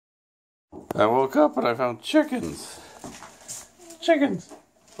I woke up and I found chickens. Chickens!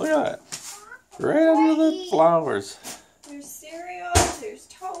 Look at that. Right under the flowers. There's cereal, there's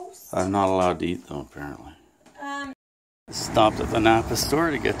toast. I'm not allowed to eat though, apparently. Stopped at the Napa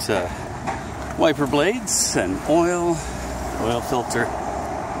store to get wiper blades and oil filter.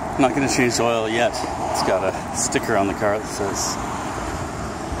 I'm not going to change the oil yet. It's got a sticker on the car that says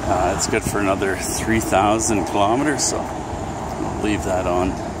it's good for another 3,000 kilometers, so I'll leave that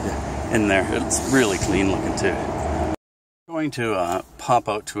on in there. It's really clean looking too. I'm going to pop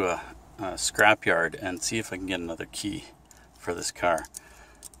out to a scrapyard and see if I can get another key for this car.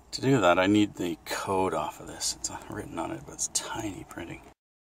 To do that, I need the code off of this. It's written on it, but it's tiny printing.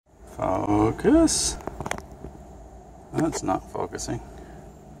 Focus. That's not focusing.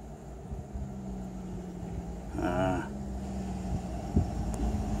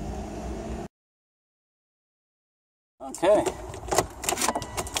 Okay.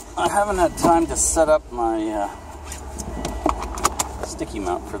 I haven't had time to set up my sticky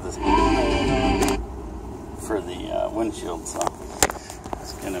mount for the windshield, so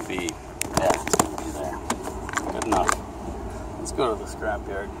it's gonna be there. Good enough. Let's go to the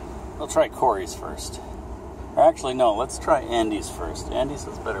scrapyard. We'll try Corey's first. Or actually, no, let's try Andy's first. Andy's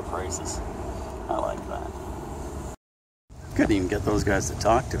has better prices. I like that. Couldn't even get those guys to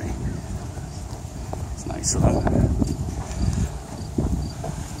talk to me. It's nice of them.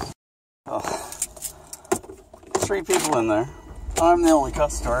 Oh, 3 people in there. I'm the only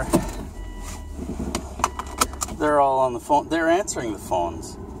customer. They're all on the phone. They're answering the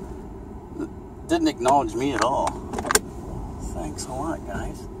phones. Didn't acknowledge me at all. Thanks a lot,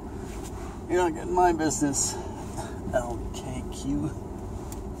 guys. You're not getting my business. LKQ.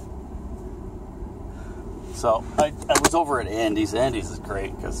 So I was over at Andy's. Andy's is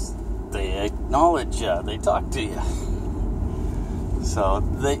great because they acknowledge you. They talk to you. So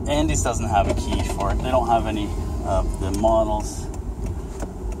Andy's doesn't have a key for it. They don't have any of the models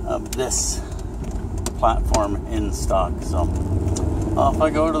of this platform in stock. So off I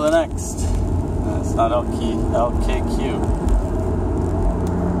go to the next. It's not LKQ.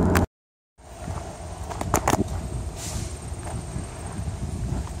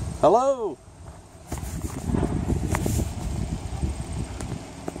 Hello.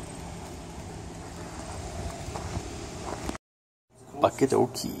 Bucket o'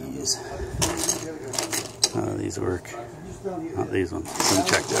 keys. How do these work? Not these ones. Let me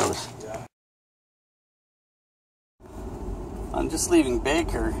check the others. I'm just leaving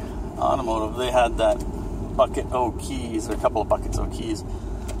Baker Automotive. They had that bucket o' keys, or a couple of buckets o' keys.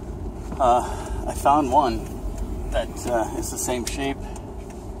 I found one that is the same shape,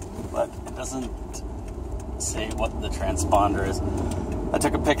 but it doesn't say what the transponder is. I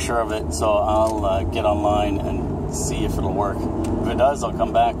took a picture of it, so I'll get online and see if it'll work. If it does, I'll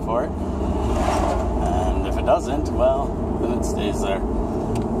come back for it. And if it doesn't, well, then it stays there.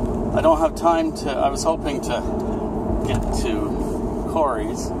 I don't have time to, I was hoping to get to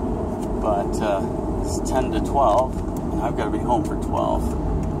Corey's, but it's 10 to 12, and I've got to be home for 12.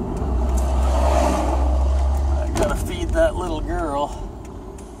 I gotta feed that little girl.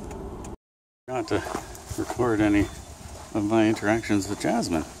 Not to record any of my interactions with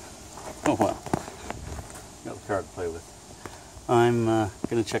Jasmine. Oh well. Got the car to play with. I'm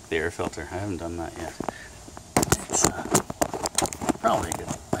gonna check the air filter. I haven't done that yet. It's probably a good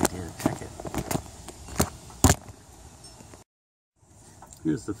idea to check it.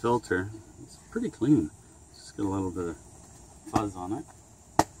 Here's the filter. It's pretty clean. Just got a little bit of fuzz on it.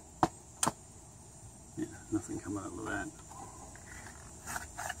 Yeah, nothing coming out of that.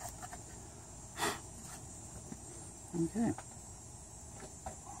 Okay.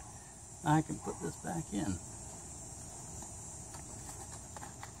 I can put this back in.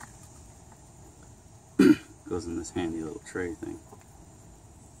 Goes in this handy little tray thing.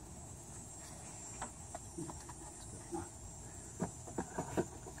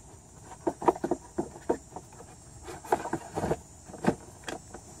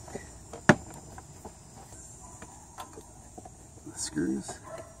 The screws.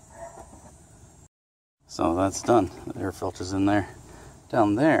 So that's done. The air filter's in there.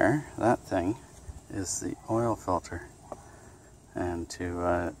 Down there, that thing is the oil filter. And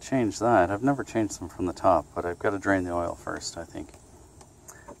to change that, I've never changed them from the top, but I've got to drain the oil first, I think.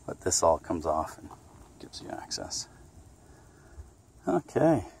 But this all comes off and gives you access.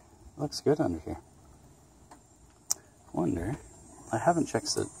 Okay, looks good under here. Wonder, I haven't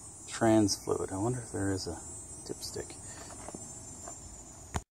checked the trans fluid. I wonder if there is a dipstick.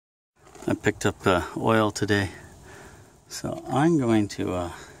 I picked up oil today, so I'm going to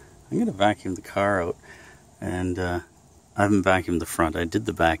vacuum the car out, and I haven't vacuumed the front. I did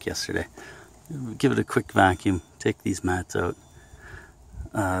the back yesterday. give it a quick vacuum, take these mats out.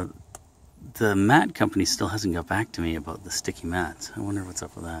 The mat company still hasn't got back to me about the sticky mats. I wonder what's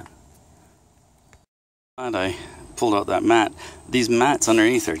up with that. And I pulled out that mat. These mats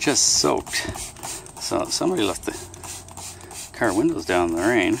underneath are just soaked. So somebody left the car windows down in the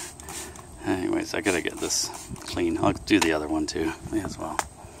rain. Anyways, I gotta get this clean. I'll do the other one too, may as well.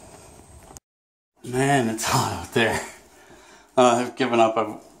 Man, it's hot out there. I've given up.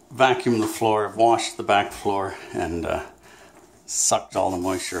 I've vacuumed the floor, I've washed the back floor, and sucked all the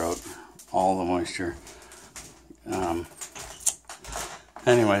moisture out. All the moisture.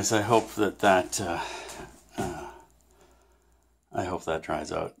 Anyways, I hope that I hope that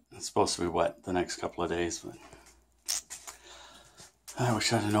dries out. It's supposed to be wet the next couple of days, but I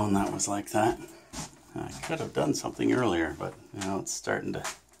wish I'd have known that was like that. I could have done something earlier, but you know, it's starting to,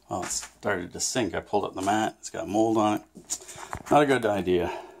 well, it started to sink. I pulled up the mat, it's got mold on it. Not a good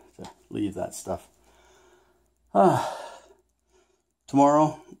idea to leave that stuff.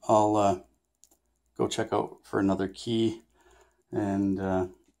 Tomorrow I'll go check out for another key, and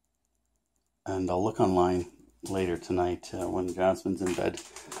I'll look online later tonight when Jasmine's in bed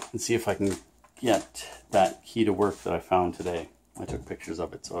and see if I can get that key to work that I found today. I took pictures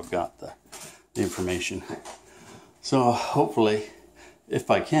of it, so I've got the information. So hopefully,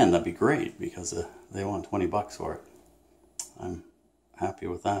 if I can, that'd be great, because they want 20 bucks for it. I'm happy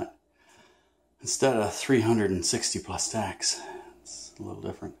with that. Instead of 360 plus tax. It's a little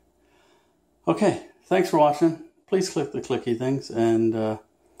different. Okay, thanks for watching. Please click the clicky things, and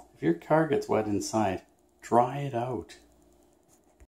if your car gets wet inside, dry it out.